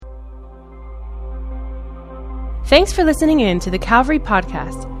Thanks for listening in to the Calvary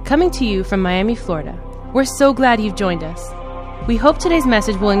Podcast, coming to you from Miami, Florida. We're so glad you've joined us. We hope today's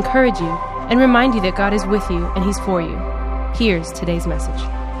message will encourage you and remind you that God is with you and He's for you. Here's today's message.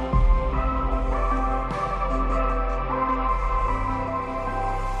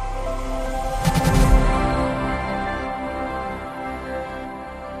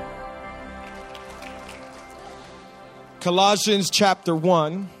 Colossians chapter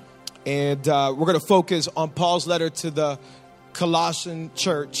 1, and we're going to focus on Paul's letter to the Colossian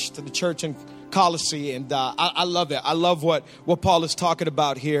church, to the church in Colossae, and I love it. I love what Paul is talking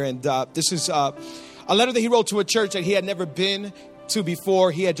about here, and this is a letter that he wrote to a church that he had never been to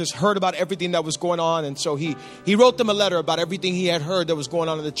before. He had just heard about everything that was going on, and so he wrote them a letter about everything he had heard that was going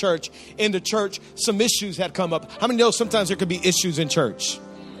on in the church. In the church, some issues had come up. How many know sometimes there could be issues in church?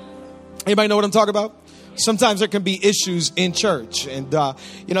 Anybody know what I'm talking about? Sometimes there can be issues in church, and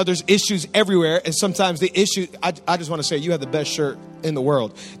there's issues everywhere. And sometimes the issue, I just want to say, you have the best shirt in the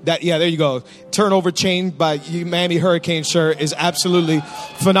world. There you go. Turnover Chain by Miami Hurricane shirt is absolutely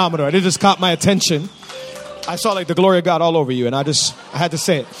phenomenal. It just caught my attention. I saw like the glory of God all over you, and I had to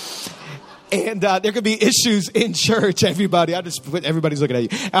say it. And there could be issues in church. Everybody's looking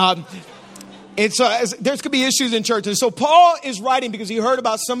at you. And so there could be issues in church. And so Paul is writing because he heard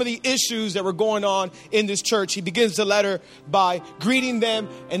about some of the issues that were going on in this church. He begins the letter by greeting them,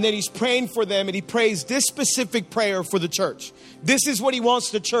 and then he's praying for them, and he prays this specific prayer for the church. This is what he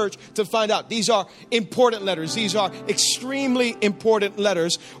wants the church to find out. These are important letters. These are extremely important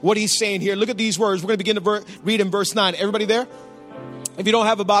letters, what he's saying here. Look at these words. We're going to begin to read in verse 9. Everybody there? If you don't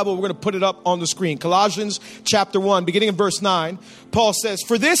have a Bible, we're going to put it up on the screen. Colossians chapter 1, beginning in verse 9, Paul says,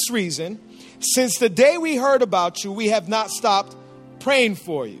 "For this reason, since the day we heard about you, we have not stopped praying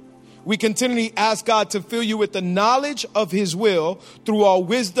for you. We continually ask God to fill you with the knowledge of His will through all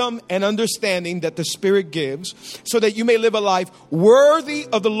wisdom and understanding that the Spirit gives, so that you may live a life worthy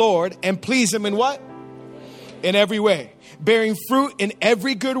of the Lord and please Him in what? In every way, bearing fruit in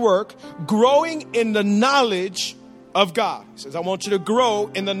every good work, growing in the knowledge of God." He says, I want you to grow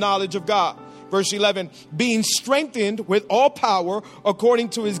in the knowledge of God. Verse 11, "being strengthened with all power according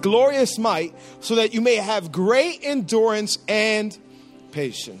to His glorious might, so that you may have great endurance and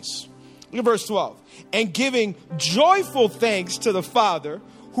patience." Look at verse 12. "And giving joyful thanks to the Father,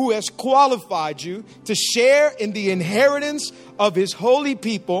 who has qualified you to share in the inheritance of His holy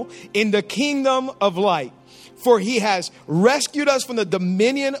people in the kingdom of light. For He has rescued us from the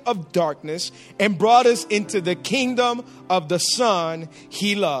dominion of darkness and brought us into the kingdom of the Son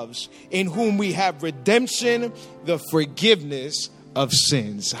He loves, in whom we have redemption, the forgiveness of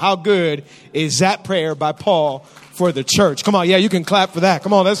sins." How good is that prayer by Paul for the church? Come on, you can clap for that.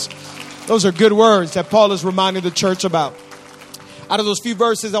 Come on, those are good words that Paul is reminding the church about. Out of those few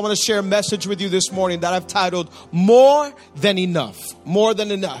verses, I want to share a message with you this morning that I've titled, More Than Enough. More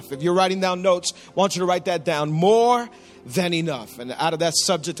Than Enough. If you're writing down notes, I want you to write that down. More than enough. And out of that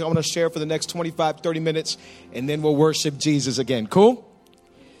subject, I want to share for the next 25, 30 minutes, and then we'll worship Jesus again. Cool?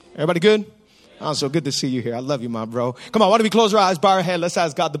 Everybody good? Oh, so good to see you here. I love you, my bro. Come on, why don't we close our eyes, bow our head. Let's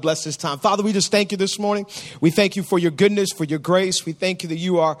ask God to bless this time. Father, we just thank you this morning. We thank you for your goodness, for your grace. We thank you that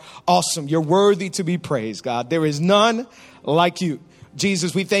you are awesome. You're worthy to be praised, God. There is none like you.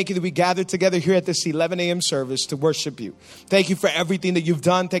 Jesus, we thank you that we gathered together here at this 11 a.m. service to worship you. Thank you for everything that you've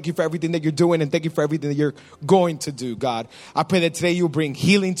done. Thank you for everything that you're doing. And thank you for everything that you're going to do, God. I pray that today you'll bring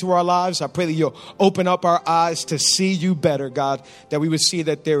healing to our lives. I pray that you'll open up our eyes to see you better, God, that we would see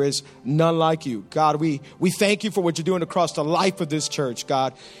that there is none like you. God, we thank you for what you're doing across the life of this church,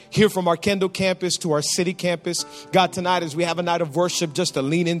 God. Here from our Kendall campus to our city campus. God, tonight as we have a night of worship just to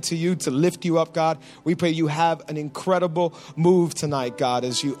lean into you, to lift you up, God, we pray you have an incredible move tonight, God,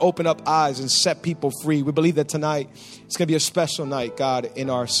 as you open up eyes and set people free. We believe that tonight it's going to be a special night, God, in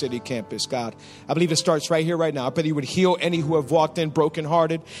our city campus, God. I believe it starts right here, right now. I pray that you would heal any who have walked in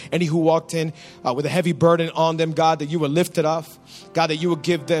brokenhearted, any who walked in with a heavy burden on them, God, that you would lift it up. God, that you would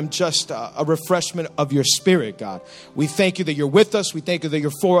give them just a refreshment of your spirit, God. We thank you that you're with us. We thank you that you're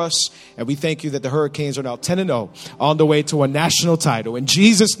for us. And we thank you that the Hurricanes are now 10-0 on the way to a national title. In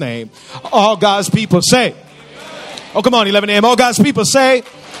Jesus' name, all God's people say, oh, come on, 11 a.m. All God's people say,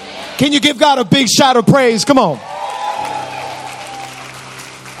 can you give God a big shout of praise? Come on.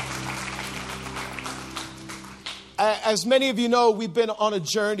 As many of you know, we've been on a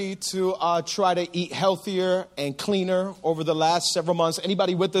journey to try to eat healthier and cleaner over the last several months.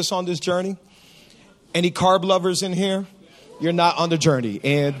 Anybody with us on this journey? Any carb lovers in here? You're not on the journey.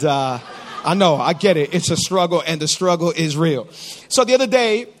 And I know, I get it. It's a struggle, and the struggle is real. So the other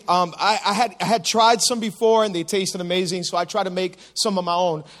day, I had tried some before, and they tasted amazing. So I tried to make some of my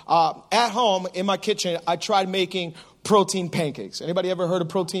own. At home, in my kitchen, I tried making protein pancakes. Anybody ever heard of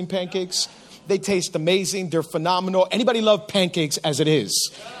protein pancakes? They taste amazing. They're phenomenal. Anybody love pancakes as it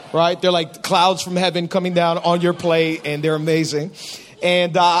is, right? They're like clouds from heaven coming down on your plate, and they're amazing.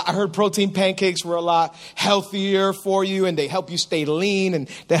 And I heard protein pancakes were a lot healthier for you, and they help you stay lean, and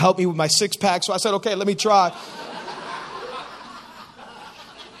they help me with my six-pack. So I said, okay, let me try.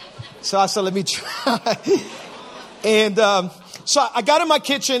 And so I got in my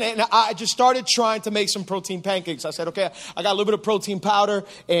kitchen, and I just started trying to make some protein pancakes. I said, okay, I got a little bit of protein powder,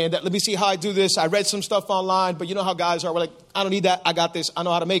 and let me see how I do this. I read some stuff online, but you know how guys are. We're like, I don't need that. I got this. I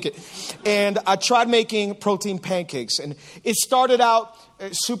know how to make it. And I tried making protein pancakes, and it started out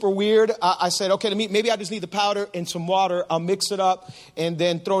super weird. I said, okay, maybe I just need the powder and some water. I'll mix it up and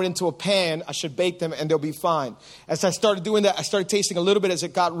then throw it into a pan. I should bake them, and they'll be fine. As I started doing that, I started tasting a little bit as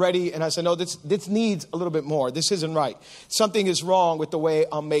it got ready, and I said, no, this needs a little bit more. This isn't right. Something is wrong with the way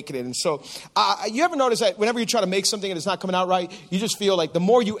I'm making it. And so you ever notice that whenever you try to make something and it's not coming out right, you just feel like the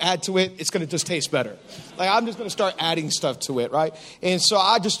more you add to it, it's going to just taste better. Like I'm just going to start adding stuff to it, right? And so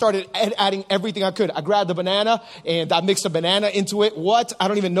I just started adding everything I could. I grabbed the banana, and I mixed a banana into it. I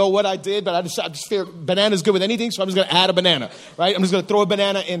don't even know what I did, but I just figured banana's good with anything, so I'm just going to add a banana, right? I'm just going to throw a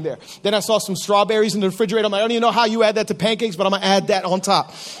banana in there. Then I saw some strawberries in the refrigerator. I'm like, I don't even know how you add that to pancakes, but I'm going to add that on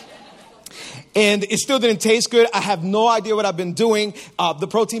top. And it still didn't taste good. I have no idea what I've been doing. The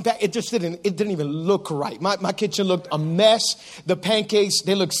protein pack, it didn't even look right. My kitchen looked a mess. The pancakes,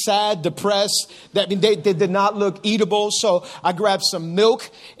 they looked sad, depressed. They did not look eatable. So I grabbed some milk,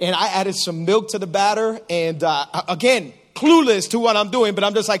 and I added some milk to the batter. And again, clueless to what I'm doing, but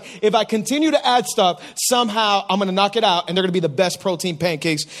I'm just like, if I continue to add stuff, somehow I'm going to knock it out, and they're going to be the best protein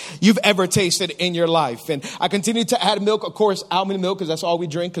pancakes you've ever tasted in your life. And I continued to add milk, of course, almond milk, because that's all we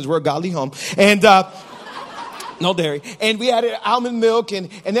drink, because we're a godly home. And no dairy. And we added almond milk, and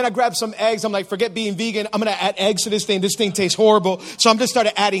then I grabbed some eggs. I'm like, forget being vegan. I'm going to add eggs to this thing. This thing tastes horrible. So I'm just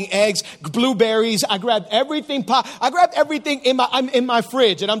started adding eggs, blueberries. I grabbed everything. In my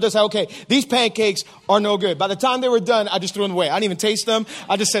fridge. And I'm just like, okay, these pancakes are no good. By the time they were done, I just threw them away. I didn't even taste them.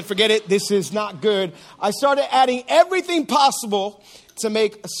 I just said, forget it. This is not good. I started adding everything possible to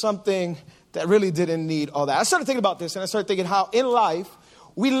make something that really didn't need all that. I started thinking about this, and I started thinking how in life,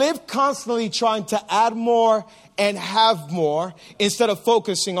 we live constantly trying to add more and have more instead of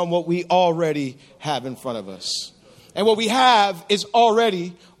focusing on what we already have in front of us. And what we have is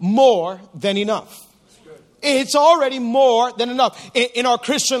already more than enough. It's already more than enough. In our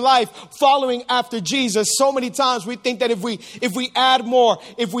Christian life, following after Jesus, so many times we think that if we add more,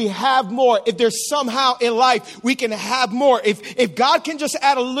 if we have more, if there's somehow in life we can have more, if God can just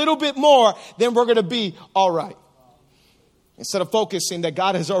add a little bit more, then we're going to be all right. Instead of focusing that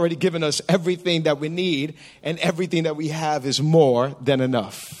God has already given us everything that we need, and everything that we have is more than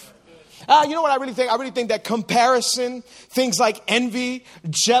enough. You know what I really think? I really think that comparison, things like envy,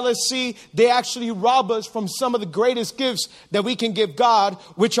 jealousy, they actually rob us from some of the greatest gifts that we can give God,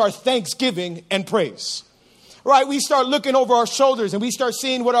 which are thanksgiving and praise. Right? We start looking over our shoulders, and we start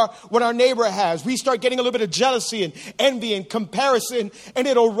seeing what our neighbor has. We start getting a little bit of jealousy and envy and comparison, and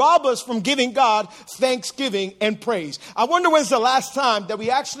it'll rob us from giving God thanksgiving and praise. I wonder when's the last time that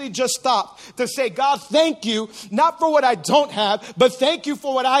we actually just stopped to say, God, thank you, not for what I don't have, but thank you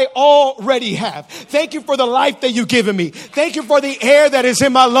for what I already have. Thank you for the life that you've given me. Thank you for the air that is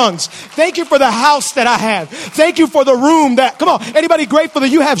in my lungs. Thank you for the house that I have. Thank you for the room come on, anybody grateful that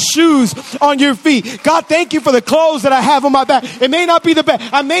you have shoes on your feet? God, thank you for the clothes that I have on my back. It may not be the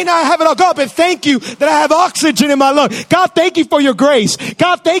best. I may not have it all, God, but thank you that I have oxygen in my lungs. God, thank you for your grace.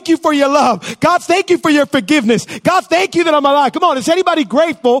 God, thank you for your love. God, thank you for your forgiveness. God, thank you that I'm alive. Come on, is anybody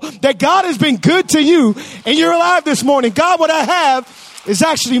grateful that God has been good to you and you're alive this morning? God, what I have is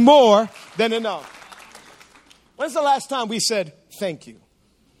actually more than enough. When's the last time we said thank you?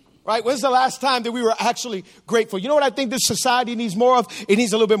 Right? When's the last time that we were actually grateful? You know what I think this society needs more of? It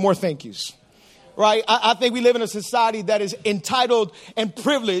needs a little bit more thank yous. Right? I think we live in a society that is entitled and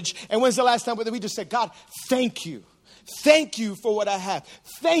privileged. And when's the last time that we just said, God, thank you. Thank you for what I have.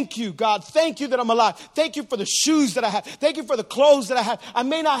 Thank you, God. Thank you that I'm alive. Thank you for the shoes that I have. Thank you for the clothes that I have. I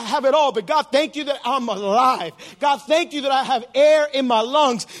may not have it all, but God, thank you that I'm alive. God, thank you that I have air in my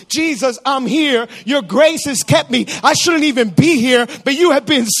lungs. Jesus, I'm here. Your grace has kept me. I shouldn't even be here, but you have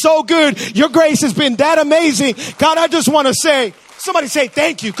been so good. Your grace has been that amazing. God, I just want to say, somebody say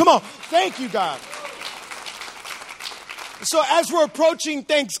thank you. Come on. Thank you, God. So as we're approaching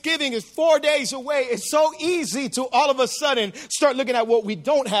Thanksgiving, it's 4 days away. It's so easy to all of a sudden start looking at what we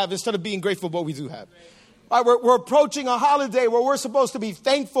don't have instead of being grateful for what we do have. All right, we're approaching a holiday where we're supposed to be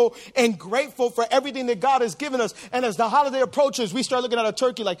thankful and grateful for everything that God has given us. And as the holiday approaches, we start looking at a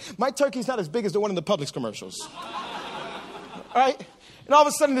turkey like, my turkey's not as big as the one in the Publix commercials. All right? And all of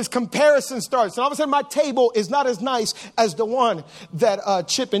a sudden, this comparison starts. And all of a sudden, my table is not as nice as the one that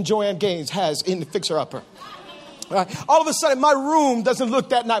Chip and Joanne Gaines has in the Fixer Upper. Right. All of a sudden, my room doesn't look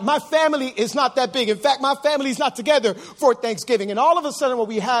that nice. My family is not that big. In fact, my family is not together for Thanksgiving. And all of a sudden, what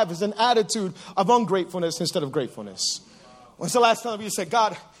we have is an attitude of ungratefulness instead of gratefulness. When's the last time you said,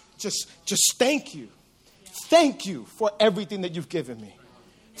 God, just thank you. Thank you for everything that you've given me.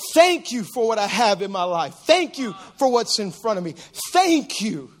 Thank you for what I have in my life. Thank you for what's in front of me. Thank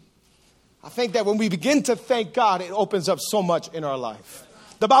you. I think that when we begin to thank God, it opens up so much in our life.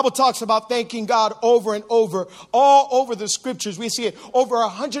 The Bible talks about thanking God over and over, all over the scriptures. We see it over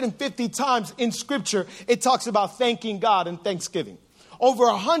 150 times in scripture. It talks about thanking God and thanksgiving. Over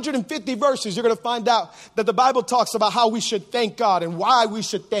 150 verses, you're going to find out that the Bible talks about how we should thank God and why we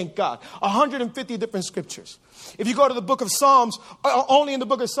should thank God. 150 different scriptures. If you go to the book of Psalms, only in the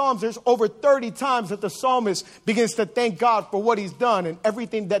book of Psalms, there's over 30 times that the psalmist begins to thank God for what he's done and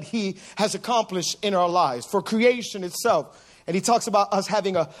everything that he has accomplished in our lives, for creation itself. And he talks about us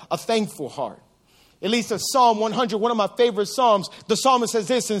having a thankful heart. At least in Psalm 100, one of my favorite Psalms, the psalmist says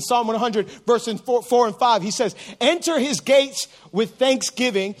this in Psalm 100, verses 4 and 5. He says, enter his gates with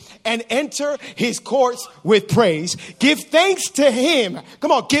thanksgiving and enter his courts with praise. Give thanks to him.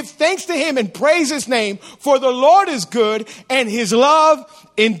 Come on, give thanks to him and praise his name. For the Lord is good and his love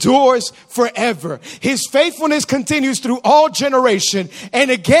endures forever. His faithfulness continues through all generation.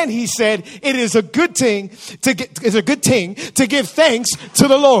 And again, he said, it is a good thing to give thanks to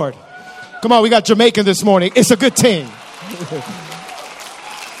the Lord. Come on, we got Jamaican this morning. It's a good thing.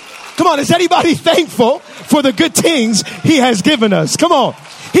 Come on, is anybody thankful for the good things he has given us? Come on.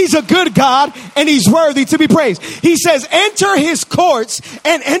 He's a good God and he's worthy to be praised. He says, enter his courts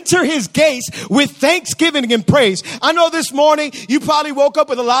and enter his gates with thanksgiving and praise. I know this morning you probably woke up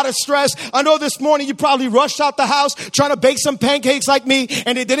with a lot of stress. I know this morning you probably rushed out the house trying to bake some pancakes like me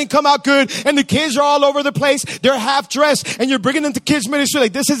and it didn't come out good. And the kids are all over the place. They're half dressed and you're bringing them to kids ministry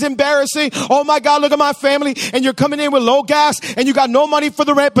like, this is embarrassing. Oh my God, look at my family. And you're coming in with low gas and you got no money for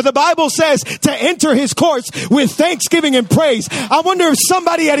the rent. But the Bible says to enter his courts with thanksgiving and praise. I wonder if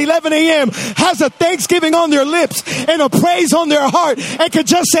somebody at 11 a.m. has a thanksgiving on their lips and a praise on their heart and could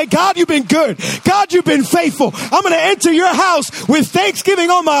just say, God, you've been good. God, you've been faithful. I'm going to enter your house with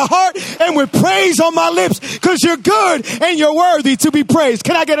thanksgiving on my heart and with praise on my lips because you're good and you're worthy to be praised.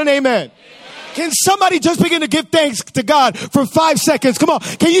 Can I get an amen? Can somebody just begin to give thanks to God for 5 seconds? Come on.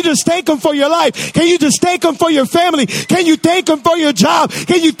 Can you just thank him for your life? Can you just thank him for your family? Can you thank him for your job?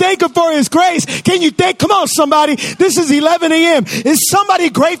 Can you thank him for his grace? Can you thank, come on somebody. This is 11 a.m. Is somebody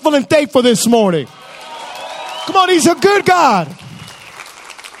grateful and thankful this morning? Come on, he's a good God.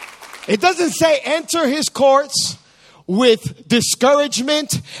 It doesn't say enter his courts with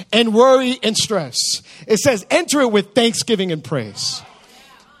discouragement and worry and stress. It says enter it with thanksgiving and praise.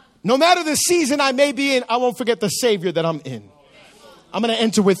 No matter the season I may be in, I won't forget the Savior that I'm in. I'm going to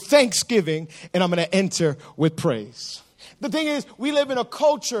enter with thanksgiving and I'm going to enter with praise. The thing is, we live in a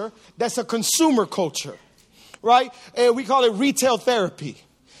culture that's a consumer culture, right? And we call it retail therapy,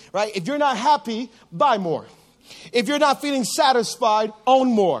 right? If you're not happy, buy more. If you're not feeling satisfied,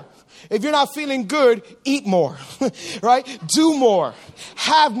 own more. If you're not feeling good, eat more, right? Do more,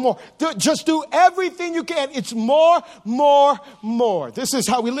 have more. Just do everything you can. It's more, more, more. This is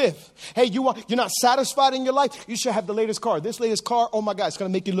how we live. Hey, you're not satisfied in your life? You should have the latest car. This latest car, oh my God, it's going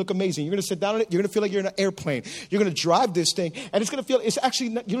to make you look amazing. You're going to sit down in it. You're going to feel like you're in an airplane. You're going to drive this thing and it's going to feel, it's actually,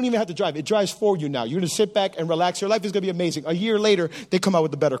 you don't even have to drive. It drives for you now. You're going to sit back and relax. Your life is going to be amazing. A year later, they come out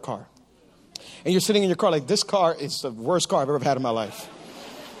with a better car. And you're sitting in your car like, this car is the worst car I've ever had in my life.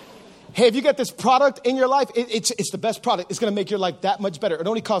 Hey, if you get this product in your life, it's the best product. It's going to make your life that much better. It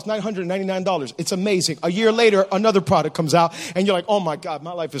only costs $999. It's amazing. A year later, another product comes out, and you're like, oh, my God,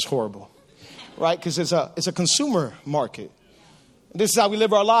 my life is horrible, right? Because it's a consumer market. And this is how we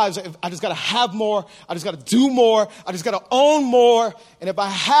live our lives. I just got to have more. I just got to do more. I just got to own more. And if I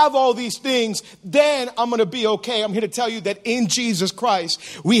have all these things, then I'm going to be okay. I'm here to tell you that in Jesus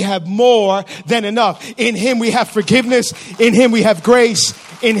Christ, we have more than enough. In him, we have forgiveness. In him, we have grace.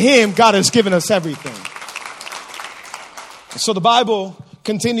 In him, God has given us everything. So the Bible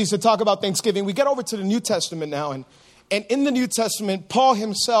continues to talk about Thanksgiving. We get over to the New Testament now. And in the New Testament, Paul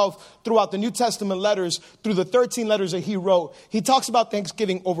himself, throughout the New Testament letters, through the 13 letters that he wrote, he talks about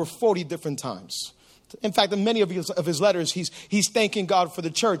Thanksgiving over 40 different times. In fact, in many of his letters, he's thanking God for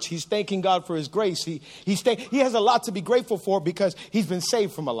the church. He's thanking God for his grace. He has a lot to be grateful for because he's been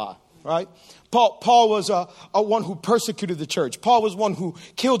saved from a lot, right? Paul was a one who persecuted the church. Paul was one who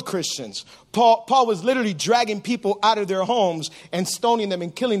killed Christians. Paul was literally dragging people out of their homes and stoning them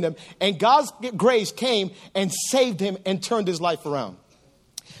and killing them. And God's grace came and saved him and turned his life around.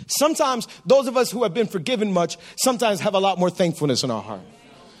 Sometimes those of us who have been forgiven much sometimes have a lot more thankfulness in our heart.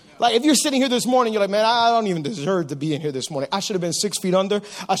 Like if you're sitting here this morning, you're like, man, I don't even deserve to be in here this morning. I should have been 6 feet under.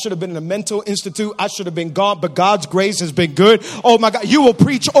 I should have been in a mental institute. I should have been gone, but God's grace has been good. Oh my God, you will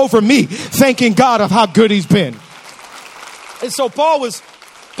preach over me, thanking God of how good he's been. And so Paul was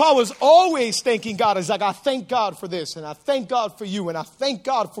always thanking God. He's like, I thank God for this, and I thank God for you, and I thank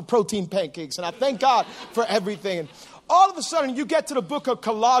God for protein pancakes, and I thank God for everything. And all of a sudden, you get to the book of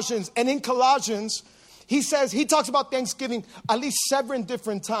Colossians, and in Colossians, he talks about Thanksgiving at least 7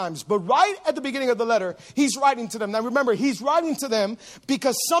 different times. But right at the beginning of the letter, he's writing to them. Now remember, he's writing to them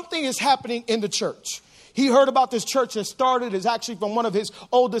because something is happening in the church. He heard about this church that started, is actually from one of his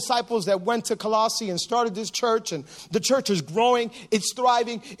old disciples that went to Colossae and started this church. And the church is growing, it's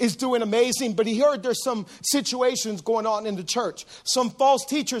thriving, it's doing amazing. But he heard there's some situations going on in the church. Some false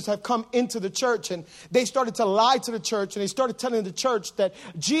teachers have come into the church and they started to lie to the church. And they started telling the church that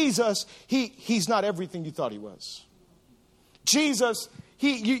Jesus, he's not everything you thought he was. Jesus,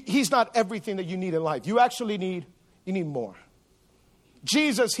 he's not everything that you need in life. You actually need more.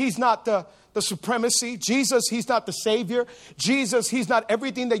 Jesus, he's not the supremacy. Jesus, he's not the savior. Jesus, he's not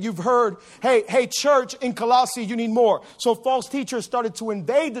everything that you've heard. Hey, church in Colossae, you need more. So false teachers started to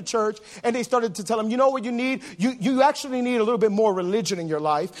invade the church and they started to tell them, you know what you need? You actually need a little bit more religion in your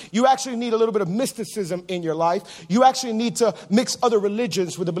life. You actually need a little bit of mysticism in your life. You actually need to mix other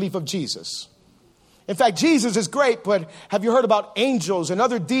religions with the belief of Jesus. In fact, Jesus is great, but have you heard about angels and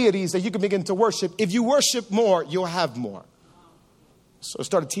other deities that you can begin to worship? If you worship more, you'll have more. So I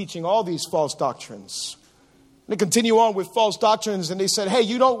started teaching all these false doctrines. They continue on with false doctrines, and they said, hey,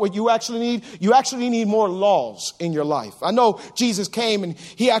 you know what you actually need? You actually need more laws in your life. I know Jesus came and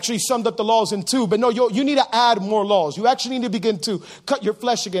he actually summed up the laws in 2, but no, you need to add more laws. You actually need to begin to cut your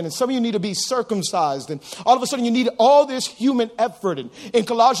flesh again, and some of you need to be circumcised, and all of a sudden you need all this human effort. And in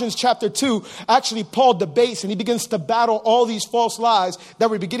Colossians chapter 2, actually Paul debates and he begins to battle all these false lies that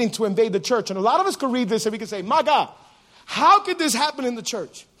were beginning to invade the church. And a lot of us could read this and we could say, my God, how could this happen in the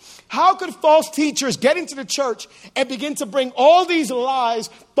church? How could false teachers get into the church and begin to bring all these lies,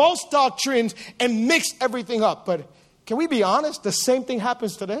 false doctrines, and mix everything up? But can we be honest? The same thing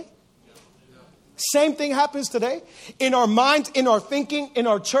happens today. Same thing happens today. In our minds, in our thinking, in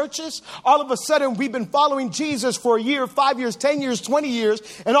our churches. All of a sudden, we've been following Jesus for a year, 5 years, 10 years, 20 years.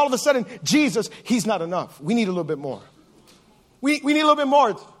 And all of a sudden, Jesus, he's not enough. We need a little bit more. We need a little bit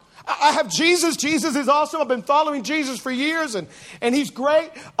more. I have Jesus. Jesus is awesome. I've been following Jesus for years and he's great.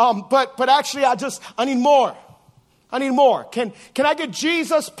 But actually I need more. I need more. Can I get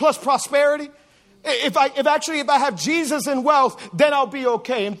Jesus plus prosperity? If I have Jesus and wealth, then I'll be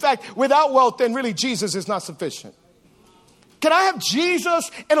okay. In fact, without wealth, then really Jesus is not sufficient. Can I have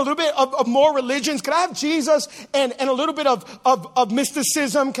Jesus and a little bit of more religions? Can I have Jesus and a little bit of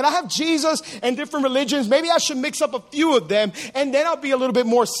mysticism? Can I have Jesus and different religions? Maybe I should mix up a few of them and then I'll be a little bit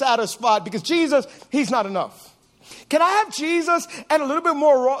more satisfied because Jesus, he's not enough. Can I have Jesus and a little bit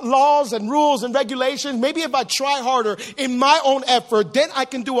more laws and rules and regulations? Maybe if I try harder in my own effort, then I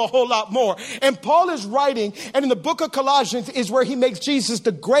can do a whole lot more. And Paul is writing, and in the book of Colossians is where he makes Jesus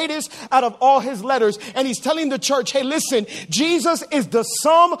the greatest out of all his letters. And he's telling the church, hey, listen, Jesus is the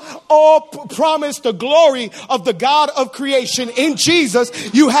sum all promise, the glory of the God of creation. In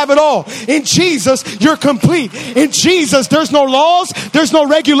Jesus, you have it all. In Jesus, you're complete. In Jesus, there's no laws, there's no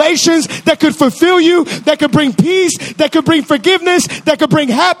regulations that could fulfill you, that could bring peace, that could bring forgiveness, that could bring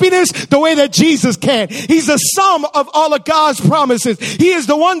happiness the way that Jesus can. He's the sum of all of God's promises. He is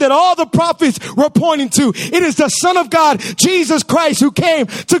the one that all the prophets were pointing to. It is the Son of God, Jesus Christ, who came,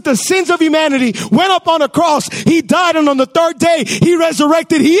 took the sins of humanity, went up on a cross. He died, and on the 3rd day, he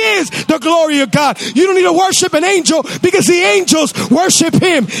resurrected. He is the glory of God. You don't need to worship an angel because the angels worship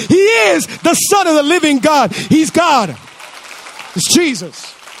him. He is the Son of the living God. He's God. It's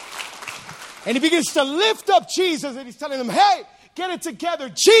Jesus. And he begins to lift up Jesus and he's telling them, hey, get it together.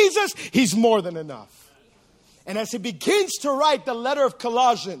 Jesus, he's more than enough. And as he begins to write the letter of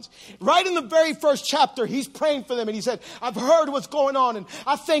Colossians, right in the very first chapter, he's praying for them. And he said, I've heard what's going on. And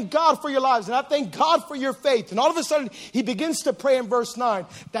I thank God for your lives. And I thank God for your faith. And all of a sudden, he begins to pray in verse 9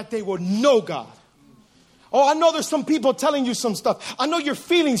 that they will know God. Oh, I know there's some people telling you some stuff. I know your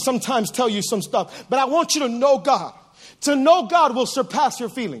feelings sometimes tell you some stuff. But I want you to know God. To know God will surpass your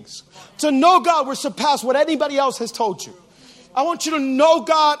feelings. To know God will surpass what anybody else has told you. I want you to know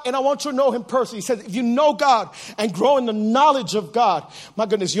God, and I want you to know him personally. He says, if you know God and grow in the knowledge of God, my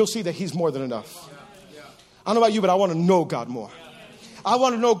goodness, you'll see that he's more than enough. I don't know about you, but I want to know God more. I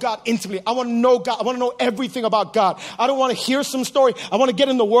want to know God intimately. I want to know God. I want to know everything about God. I don't want to hear some story. I want to get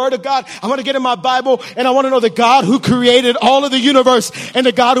in the Word of God. I want to get in my Bible, and I want to know the God who created all of the universe and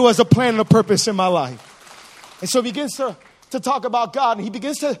the God who has a plan and a purpose in my life. And so he begins to talk about God, and he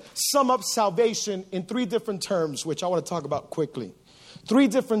begins to sum up salvation in 3 different terms, which I want to talk about quickly. 3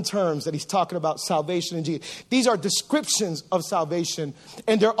 different terms that he's talking about salvation in Jesus. These are descriptions of salvation,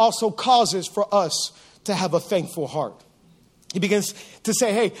 and they're also causes for us to have a thankful heart. He begins to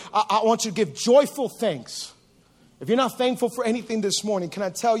say, hey, I want you to give joyful thanks. If you're not thankful for anything this morning, can I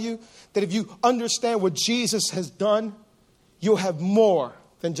tell you that if you understand what Jesus has done, you'll have more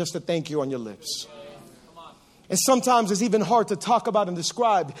than just a thank you on your lips. And sometimes it's even hard to talk about and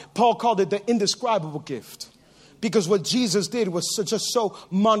describe. Paul called it the indescribable gift. Because what Jesus did was just so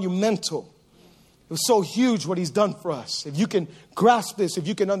monumental. It was so huge what he's done for us. If you can grasp this, if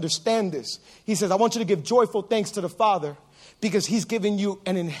you can understand this, he says, I want you to give joyful thanks to the Father because he's given you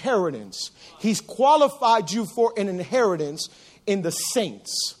an inheritance. He's qualified you for an inheritance in the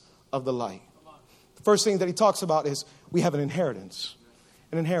saints of the light. The first thing that he talks about is we have an inheritance.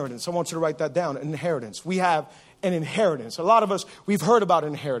 An inheritance. I want you to write that down. An inheritance. We have an inheritance. A lot of us, we've heard about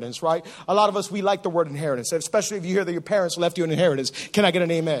inheritance, right? A lot of us, we like the word inheritance, especially if you hear that your parents left you an inheritance. Can I get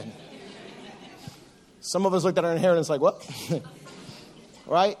an amen? Some of us looked at our inheritance like, what?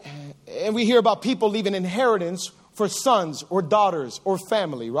 Right? And we hear about people leaving inheritance for sons or daughters or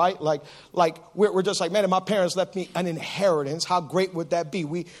family, right? Like we're just like, man, if my parents left me an inheritance, how great would that be?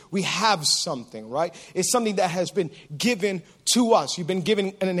 We have something, right? It's something that has been given to us. You've been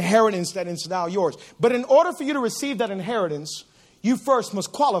given an inheritance that is now yours. But in order for you to receive that inheritance, you first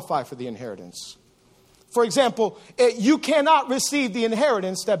must qualify for the inheritance. For example, you cannot receive the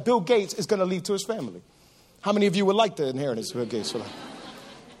inheritance that Bill Gates is going to leave to his family. How many of you would like the inheritance Bill Gates would like?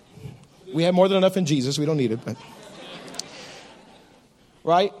 We have more than enough in Jesus. We don't need it. But.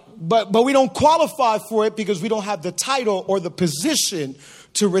 Right? But we don't qualify for it because we don't have the title or the position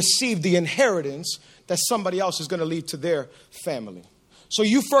to receive the inheritance that somebody else is going to leave to their family. So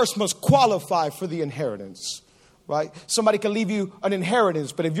you first must qualify for the inheritance. Right? Somebody can leave you an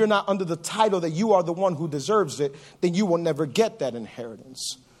inheritance, but if you're not under the title that you are the one who deserves it, then you will never get that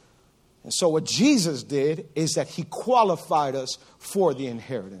inheritance. And so what Jesus did is that he qualified us for the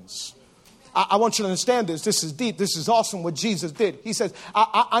inheritance. I want you to understand this. This is deep. This is awesome what Jesus did. He says,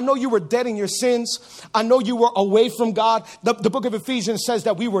 I know you were dead in your sins. I know you were away from God. The book of Ephesians says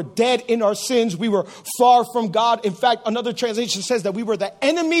that we were dead in our sins. We were far from God. In fact, another translation says that we were the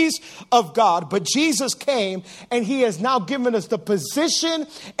enemies of God. But Jesus came and he has now given us the position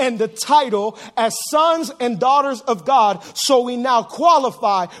and the title as sons and daughters of God. So we now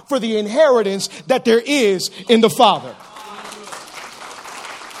qualify for the inheritance that there is in the Father.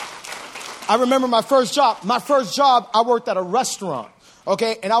 I remember my first job. I worked at a restaurant,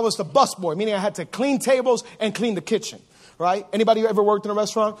 okay? And I was the busboy, meaning I had to clean tables and clean the kitchen, right? Anybody ever worked in a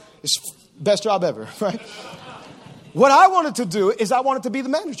restaurant? It's the best job ever, right? What I wanted to do is I wanted to be the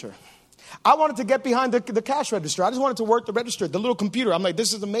manager. I wanted to get behind the cash register. I just wanted to work the register, the little computer. I'm like,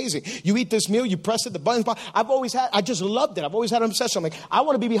 this is amazing. You eat this meal, you press it, the buttons. I just loved it. I've always had an obsession. I'm like, I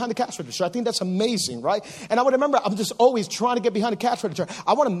want to be behind the cash register. I think that's amazing, right? And I would remember, I'm just always trying to get behind the cash register.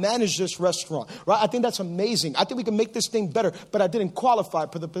 I want to manage this restaurant, right? I think that's amazing. I think we can make this thing better, but I didn't qualify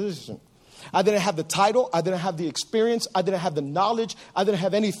for the position. I didn't have the title. I didn't have the experience. I didn't have the knowledge. I didn't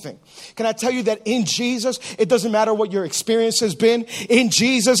have anything. Can I tell you that in Jesus, it doesn't matter what your experience has been. In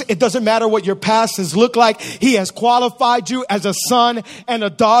Jesus, it doesn't matter what your past has looked like. He has qualified you as a son and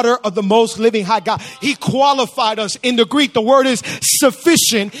a daughter of the most living high God. He qualified us. In the Greek, the word is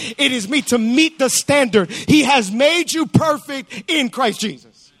sufficient. It is me to meet the standard. He has made you perfect in Christ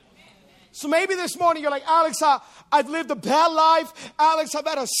Jesus. So maybe this morning you're like, Alex, I've lived a bad life. Alex, I've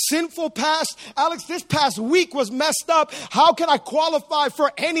had a sinful past. Alex, this past week was messed up. How can I qualify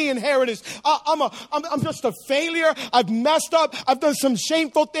for any inheritance? I'm just a failure. I've messed up. I've done some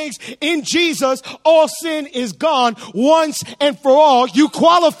shameful things. In Jesus, all sin is gone once and for all. You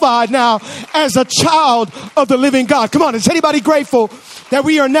qualify now as a child of the living God. Come on, is anybody grateful that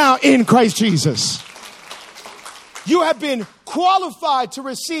we are now in Christ Jesus? You have been qualified to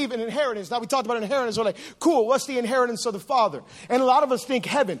receive an inheritance. Now we talked about inheritance. We're like, cool, what's the inheritance of the Father? And a lot of us think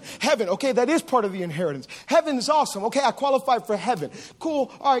heaven. Heaven, okay, that is part of the inheritance. Heaven is awesome. Okay, I qualified for heaven.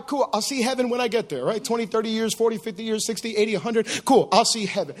 Cool, all right, cool. I'll see heaven when I get there, right? 20, 30 years, 40, 50 years, 60, 80, 100. Cool, I'll see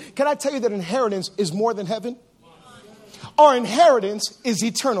heaven. Can I tell you that inheritance is more than heaven? our inheritance is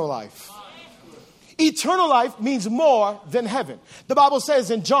eternal life. Eternal life means more than heaven. The Bible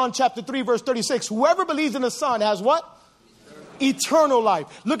says in John chapter 3, verse 36, whoever believes in the Son has what? Eternal life.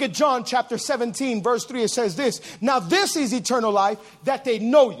 Look at John chapter 17, verse 3. It says this. Now this is eternal life, that they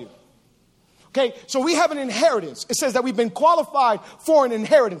know you. Okay, so we have an inheritance. It says that we've been qualified for an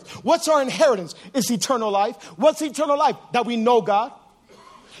inheritance. What's our inheritance? It's eternal life. What's eternal life? That we know God.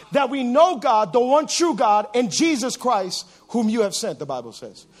 That we know God, the one true God, and Jesus Christ, whom you have sent, the Bible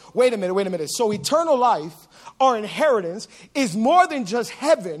says. Wait a minute. So eternal life, our inheritance, is more than just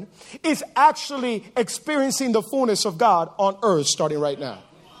heaven. It's actually experiencing the fullness of God on earth starting right now.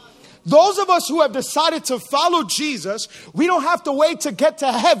 Those of us who have decided to follow Jesus, we don't have to wait to get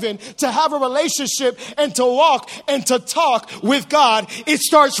to heaven to have a relationship and to walk and to talk with God. It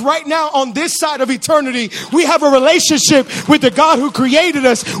starts right now on this side of eternity. We have a relationship with the God who created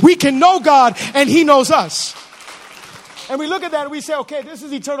us. We can know God and He knows us. And we look at that and we say, okay, this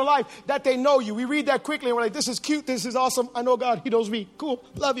is eternal life, that they know you. We read that quickly and we're like, this is cute. This is awesome. I know God. He knows me. Cool.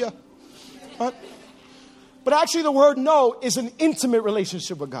 Love you. Right? But actually the word know is an intimate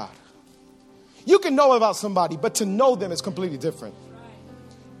relationship with God. You can know about somebody, but to know them is completely different.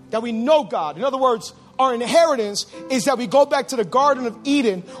 That we know God. In other words, our inheritance is that we go back to the Garden of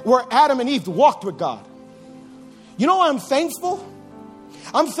Eden where Adam and Eve walked with God. You know why I'm thankful?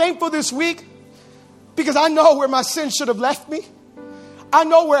 I'm thankful this week because I know where my sin should have left me. I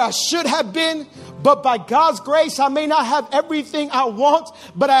know where I should have been, but by God's grace, I may not have everything I want,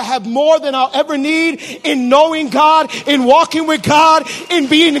 but I have more than I'll ever need in knowing God, in walking with God, in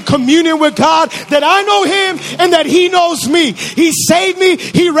being in communion with God, that I know Him and that He knows me. He saved me.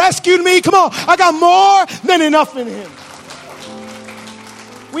 He rescued me. Come on. I got more than enough in Him.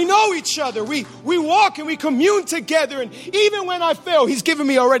 We know each other. We walk and we commune together. And even when I fail, He's given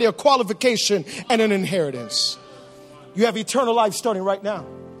me already a qualification and an inheritance. You have eternal life starting right now.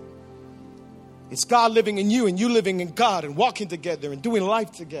 It's God living in you and you living in God and walking together and doing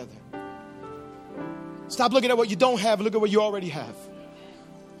life together. Stop looking at what you don't have. Look at what you already have.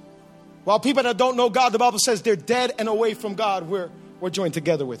 While people that don't know God, the Bible says they're dead and away from God. We're joined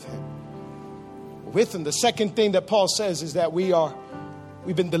together with Him. With Him. The second thing that Paul says is that we've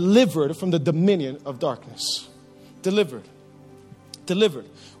been delivered from the dominion of darkness. Delivered.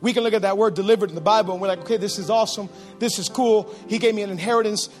 We can look at that word delivered in the Bible and we're like, okay, this is awesome. This is cool. He gave me an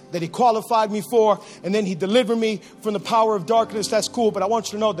inheritance that He qualified me for. And then He delivered me from the power of darkness. That's cool. But I want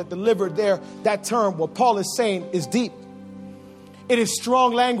you to know that delivered there, that term, what Paul is saying is deep. It is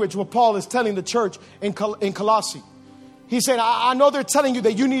strong language what Paul is telling the church in Colossae. He said, I know they're telling you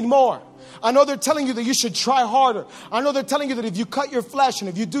that you need more. I know they're telling you that you should try harder. I know they're telling you that if you cut your flesh and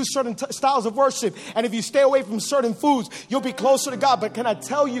if you do certain styles of worship and if you stay away from certain foods, you'll be closer to God. But can I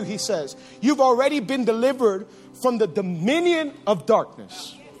tell you, he says, you've already been delivered from the dominion of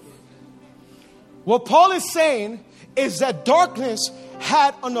darkness. What Paul is saying is that darkness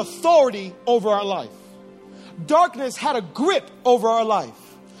had an authority over our life. Darkness had a grip over our life.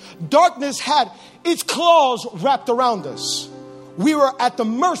 Darkness had its claws wrapped around us. We were at the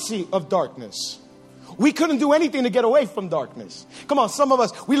mercy of darkness. We couldn't do anything to get away from darkness. Come on, some of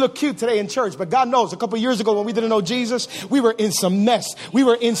us, we look cute today in church, but God knows a couple years ago when we didn't know Jesus, we were in some mess. We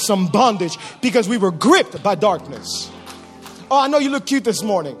were in some bondage because we were gripped by darkness. Oh, I know you look cute this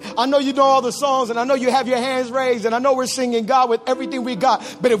morning. I know you know all the songs and I know you have your hands raised and I know we're singing God with everything we got.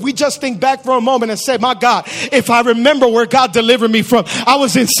 But if we just think back for a moment and say, my God, if I remember where God delivered me from, I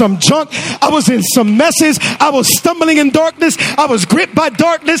was in some junk. I was in some messes. I was stumbling in darkness. I was gripped by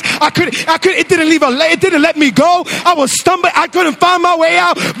darkness. It didn't let me go. I was stumbling. I couldn't find my way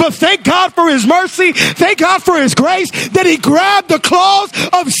out. But thank God for His mercy. Thank God for His grace that He grabbed the claws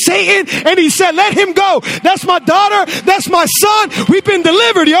of Satan and He said, let him go. That's my daughter. That's my son. We've been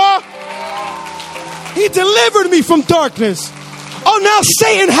delivered, y'all. He delivered me from darkness. Oh, now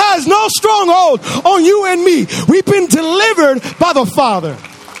Satan has no stronghold on you and me. We've been delivered by the Father.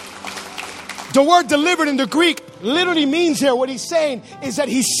 The word delivered in the Greek literally means here, what he's saying is that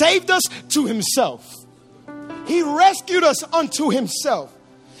He saved us to Himself. He rescued us unto Himself.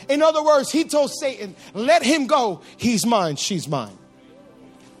 In other words, He told Satan, let him go. He's mine. She's mine.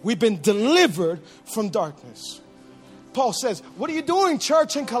 We've been delivered from darkness. Paul says, what are you doing,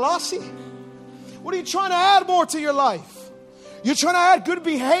 church in Colossae? What are you trying to add more to your life? You're trying to add good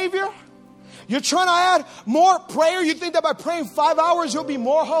behavior? You're trying to add more prayer? You think that by praying 5 hours, you'll be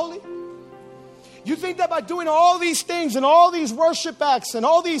more holy? You think that by doing all these things and all these worship acts and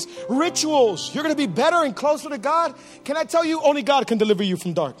all these rituals, you're going to be better and closer to God? Can I tell you, only God can deliver you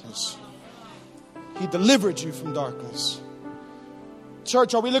from darkness. He delivered you from darkness.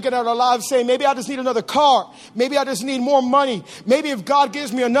 Church, are we looking at our lives saying, maybe I just need another car. Maybe I just need more money. Maybe if God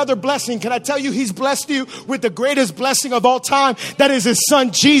gives me another blessing, can I tell you, he's blessed you with the greatest blessing of all time. That is his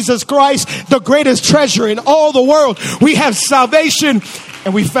son, Jesus Christ, the greatest treasure in all the world. We have salvation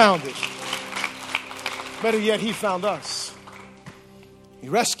and we found it. Better yet, he found us. He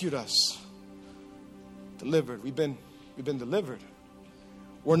rescued us. Delivered. We've been delivered.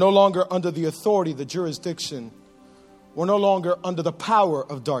 We're no longer under the authority, the jurisdiction. We're no longer under the power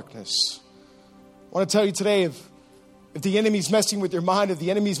of darkness. I want to tell you today, if the enemy's messing with your mind, if the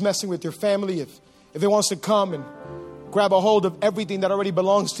enemy's messing with your family, if it wants to come and grab a hold of everything that already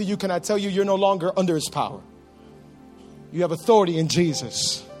belongs to you, can I tell you, you're no longer under his power. You have authority in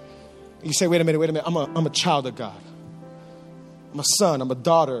Jesus. You say, wait a minute. I'm a child of God. I'm a son. I'm a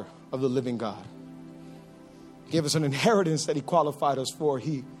daughter of the living God. He gave us an inheritance that he qualified us for.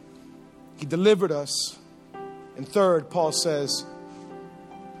 He delivered us. And third, Paul says,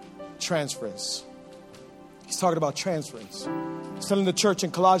 transference. He's talking about transference. He's telling the church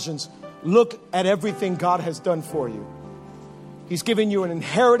in Colossians, look at everything God has done for you. He's given you an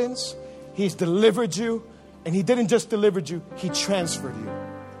inheritance. He's delivered you. And he didn't just deliver you, he transferred you.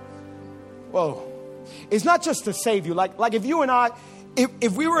 Whoa. It's not just to save you. Like if you and I,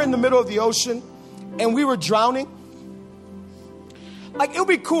 if we were in the middle of the ocean and we were drowning, like it would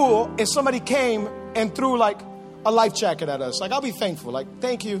be cool if somebody came and threw like a life jacket at us. Like I'll be thankful. Like,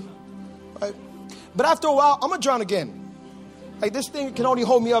 thank you. Right? But after a while, I'm going to drown again. Like this thing can only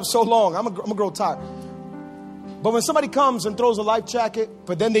hold me up so long. I'm going to grow tired. But when somebody comes and throws a life jacket,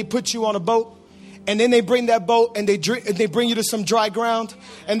 but then they put you on a boat, and then they bring that boat and they bring you to some dry ground.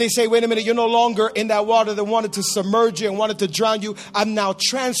 And they say, wait a minute, you're no longer in that water that wanted to submerge you and wanted to drown you. I've now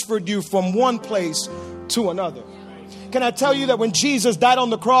transferred you from one place to another. Can I tell you that when Jesus died on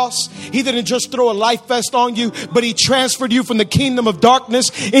the cross, he didn't just throw a life vest on you, but he transferred you from the kingdom of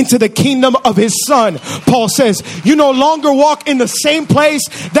darkness into the kingdom of his son. Paul says, you no longer walk in the same place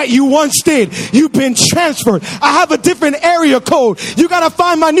that you once did. You've been transferred. I have a different area code. You got to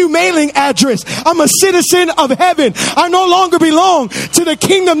find my new mailing address. I'm a citizen of heaven. I no longer belong to the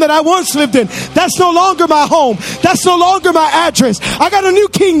kingdom that I once lived in. That's no longer my home. That's no longer my address. I got a new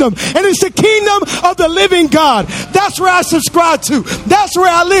kingdom, and it's the kingdom of the living God. That's where I subscribe to. That's where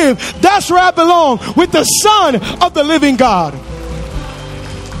I live. That's where I belong, with the Son of the living God.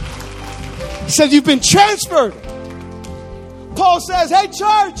 He says you've been transferred. Paul says, hey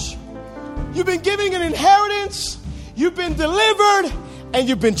church, you've been giving an inheritance, you've been delivered, and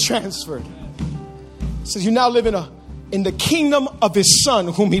you've been transferred. He says you now live in the kingdom of his son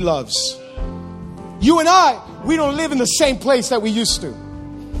whom he loves. You and I, we don't live in the same place that we used to.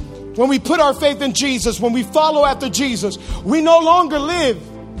 When we put our faith in Jesus, when we follow after Jesus, we no longer live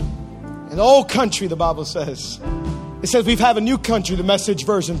in the old country, the Bible says. It says we have a new country, the Message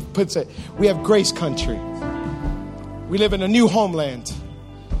version puts it. We have grace country. We live in a new homeland.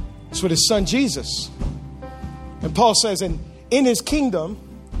 It's with his son Jesus. And Paul says, and in his kingdom,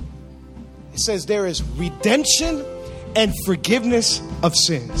 it says there is redemption and forgiveness of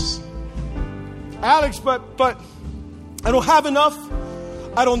sins. Alex, but I don't have enough.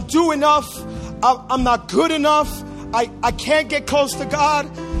 I don't do enough. I'm not good enough. I can't get close to God.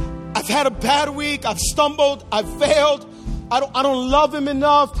 I've had a bad week. I've stumbled. I've failed. I don't love him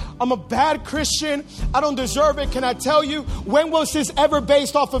enough. I'm a bad Christian. I don't deserve it. Can I tell you, when was this ever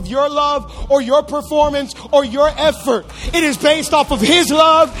based off of your love or your performance or your effort? It is based off of his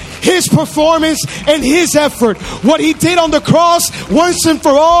love, his performance, and his effort. What he did on the cross once and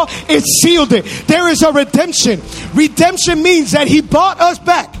for all, it sealed it. There is a redemption. Redemption means that he bought us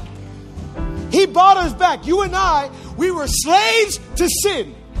back. He bought us back. You and I, we were slaves to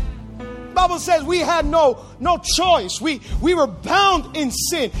sin. The Bible says we had no choice. We were bound in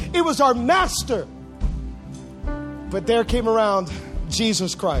sin. It was our master. But there came around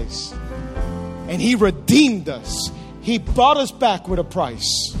Jesus Christ, and he redeemed us. He bought us back with a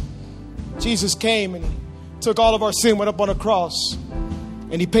price. Jesus came and took all of our sin, went up on a cross,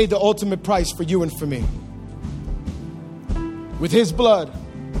 and he paid the ultimate price for you and for me. With his blood,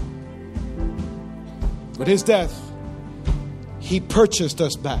 with his death, he purchased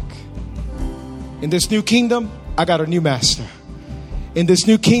us back. In this new kingdom, I got a new master. In this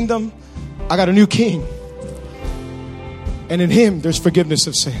new kingdom, I got a new king. And in him, there's forgiveness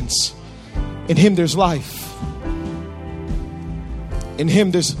of sins. In him, there's life. In him,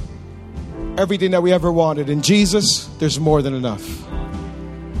 there's everything that we ever wanted. In Jesus, there's more than enough.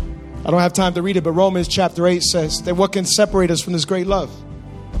 I don't have time to read it, but Romans chapter 8 says that what can separate us from this great love?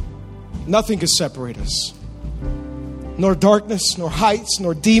 Nothing can separate us. Nor darkness, nor heights,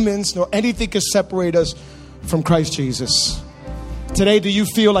 nor demons, nor anything can separate us from Christ Jesus. Today, do you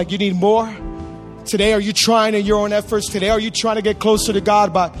feel like you need more? Today, are you trying in your own efforts? Today, are you trying to get closer to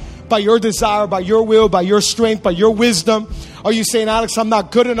God by your desire, by your will, by your strength, by your wisdom? Are you saying, Alex, I'm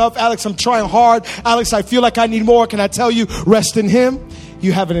not good enough? Alex, I'm trying hard. Alex, I feel like I need more. Can I tell you, rest in Him.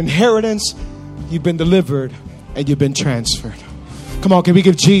 You have an inheritance. You've been delivered and you've been transferred. Come on, can we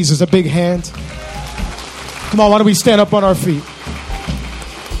give Jesus a big hand? Come on, why don't we stand up on our feet?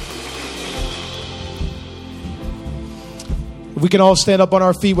 We can all stand up on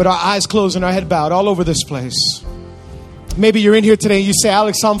our feet with our eyes closed and our head bowed all over this place. Maybe you're in here today and you say,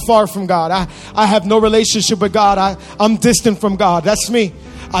 Alex, I'm far from God. I have no relationship with God. I'm distant from God. That's me.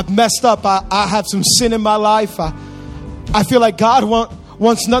 I've messed up. I have some sin in my life. I feel like God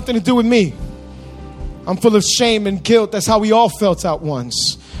wants nothing to do with me. I'm full of shame and guilt. That's how we all felt at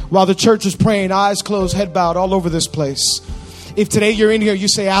once. While the church is praying, eyes closed, head bowed all over this place. If today you're in here, you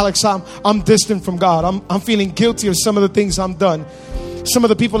say, Alex, I'm distant from God. I'm feeling guilty of some of the things I've done. Some of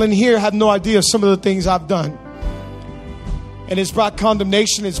the people in here have no idea of some of the things I've done. And it's brought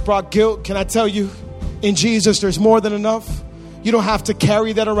condemnation. It's brought guilt. Can I tell you, in Jesus, there's more than enough. You don't have to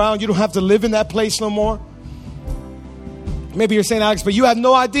carry that around. You don't have to live in that place no more. Maybe you're saying, Alex, but you have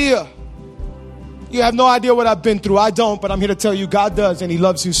no idea. You have no idea what I've been through. I don't, but I'm here to tell you God does, and He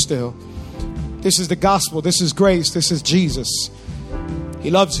loves you still. This is the gospel. This is grace. This is Jesus.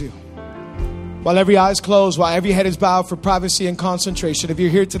 He loves you. While every eye is closed, while every head is bowed for privacy and concentration. If you're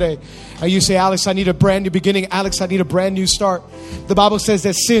here today and you say, Alex, I need a brand new beginning. Alex, I need a brand new start. The Bible says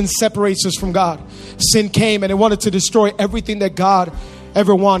that sin separates us from God. Sin came and it wanted to destroy everything that God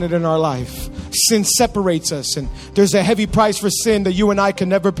ever wanted in our life. Sin separates us, and there's a heavy price for sin that you and I can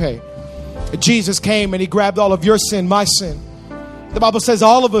never pay. Jesus came and He grabbed all of your sin, my sin. The Bible says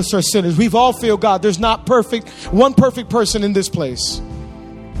all of us are sinners. We've all failed God. There's not one perfect person in this place.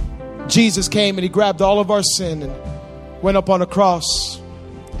 Jesus came and He grabbed all of our sin and went up on a cross.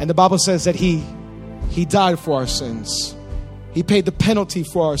 And the Bible says that He died for our sins. He paid the penalty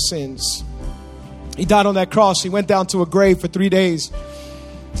for our sins. He died on that cross. He went down to a grave for 3 days.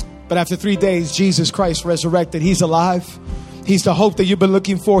 But after 3 days, Jesus Christ resurrected. He's alive. He's the hope that you've been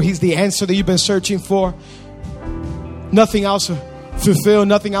looking for. He's the answer that you've been searching for. Nothing else will fulfill.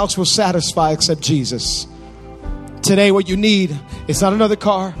 Nothing else will satisfy except Jesus. Today, what you need is not another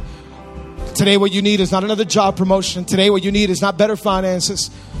car. Today, what you need is not another job promotion. Today, what you need is not better finances.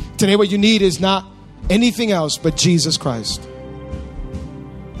 Today, what you need is not anything else but Jesus Christ.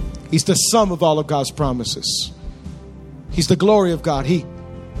 He's the sum of all of God's promises. He's the glory of God.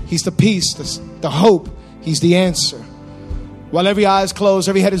 He's the peace, the hope. He's the answer. While every eye is closed,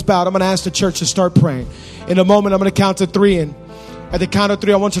 every head is bowed, I'm going to ask the church to start praying. In a moment, I'm going to count to 3. And at the count of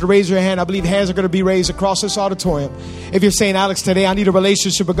 3, I want you to raise your hand. I believe hands are going to be raised across this auditorium. If you're saying, Alex, today I need a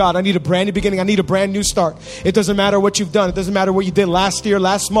relationship with God. I need a brand new beginning. I need a brand new start. It doesn't matter what you've done. It doesn't matter what you did last year,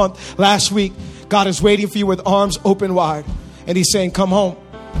 last month, last week. God is waiting for you with arms open wide. And He's saying, come home.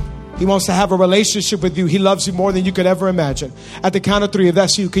 He wants to have a relationship with you. He loves you more than you could ever imagine. At the count of 3, if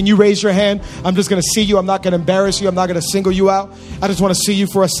that's you, can you raise your hand? I'm just going to see you. I'm not going to embarrass you. I'm not going to single you out. I just want to see you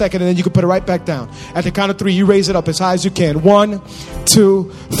for a second, and then you can put it right back down. At the count of 3, you raise it up as high as you can. 1,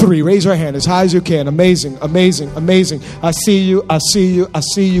 2, 3. Raise your hand as high as you can. Amazing, amazing, amazing. I see you. I see you. I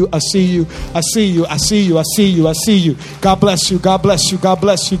see you. I see you. I see you. I see you. I see you. I see you. God bless you. God bless you. God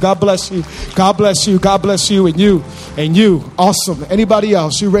bless you. God bless you. God bless you. God bless you. And you. And you. Awesome. Anybody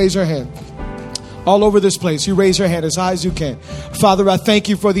else? You raise your hand. All over this place, you raise your hand as high as you can. Father, I thank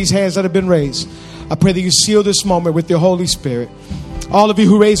you for these hands that have been raised. I pray that you seal this moment with your Holy Spirit. All of you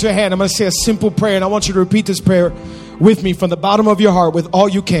who raise your hand, I'm going to say a simple prayer, and I want you to repeat this prayer with me from the bottom of your heart with all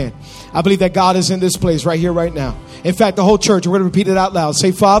you can. I believe that God is in this place right here, right now. In fact, the whole church, we're going to repeat it out loud.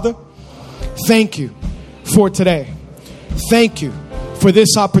 Say, Father, thank you for today. Thank you for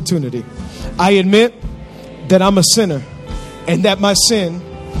this opportunity. I admit that I'm a sinner and that my sin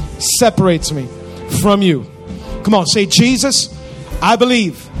separates me from you. Come on, say, Jesus, I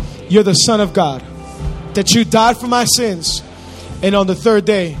believe you're the Son of God, that you died for my sins, and on the 3rd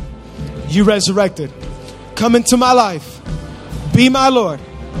day, you resurrected. Come into my life, be my Lord,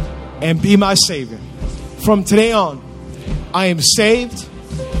 and be my Savior. From today on, I am saved,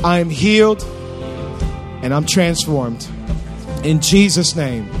 I am healed, and I'm transformed. In Jesus'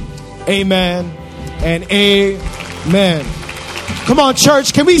 name, amen and amen. Come on,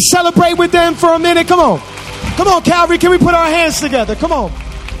 church. Can we celebrate with them for a minute? Come on. Come on, Calvary. Can we put our hands together? Come on.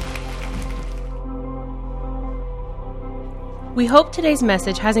 We hope today's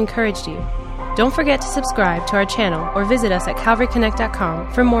message has encouraged you. Don't forget to subscribe to our channel or visit us at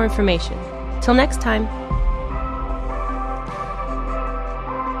calvaryconnect.com for more information. Till next time.